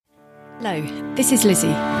Hello, this is Lizzie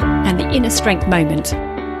and the Inner Strength Moment.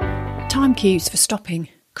 Time cues for stopping.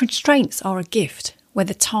 Constraints are a gift.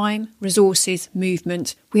 Whether time, resources,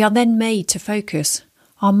 movement, we are then made to focus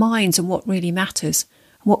our minds on what really matters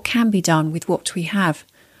and what can be done with what we have,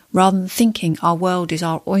 rather than thinking our world is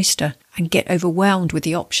our oyster and get overwhelmed with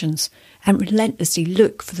the options and relentlessly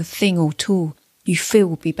look for the thing or tool you feel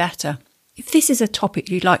will be better. If this is a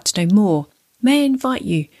topic you'd like to know more, may I invite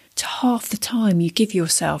you to half the time you give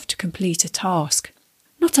yourself to complete a task.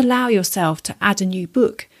 Not allow yourself to add a new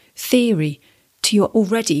book, theory, to your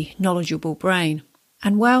already knowledgeable brain.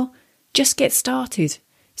 And well, just get started.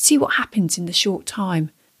 See what happens in the short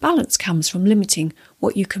time. Balance comes from limiting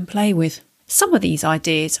what you can play with. Some of these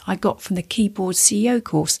ideas I got from the Keyboard CEO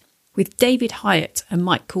course with David Hyatt and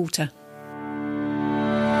Mike Coulter.